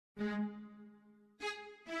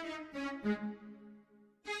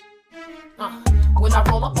When I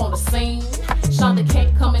roll up on the scene, Shonda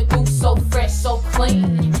K coming through so fresh, so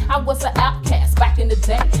clean. I was an outcast back in the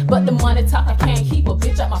day, but the money talk, I can't keep a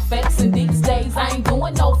bitch at my face. And these days I ain't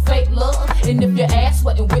doing no fake love. And if your ass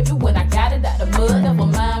wasn't with me when I got it out the mud, never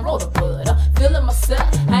mind, roll the blood. Feeling myself,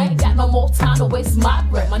 I ain't got no more time to waste my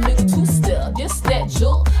breath. My nigga too still, just that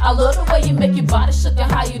jewel. I love the way you make your body shook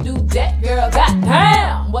and how you do that, girl.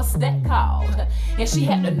 Goddamn, what's that called? And she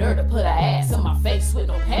had the nerve to put her ass in my face with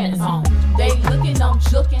no panties on. They looking, I'm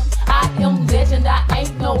jooking. I am legend, I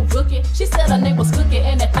ain't no rookie. She said her name was Cookie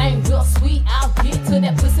and that thing real sweet. I'll get to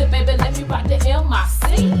that pussy, baby, let me rock the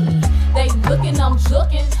MIC. They looking, I'm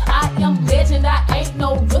jooking. I am legend, I ain't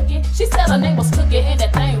no rookie. She said her name was Cookie and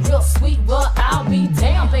that thing real sweet. Well, I'll be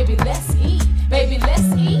damn, baby, let's eat. Baby, let's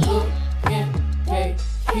eat. Looking, they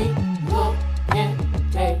keep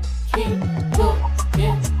looking, they keep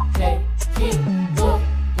looking, they keep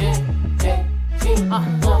looking, they keep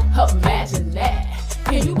imagine that.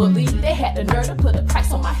 Can you believe they had the nerve to put a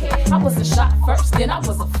price on my head? I was in shock first, then I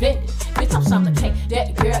was offended. Bitch, I'm Shonda K,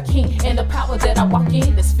 that girl king. And the power that I walk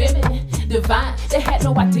in is feminine, divine. They had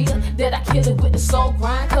no idea that I kill it with the soul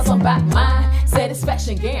grind. Cause I'm back mine,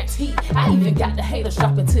 satisfaction guaranteed. I even got the haters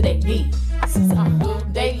dropping to their knees.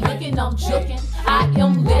 They looking, I'm jooking.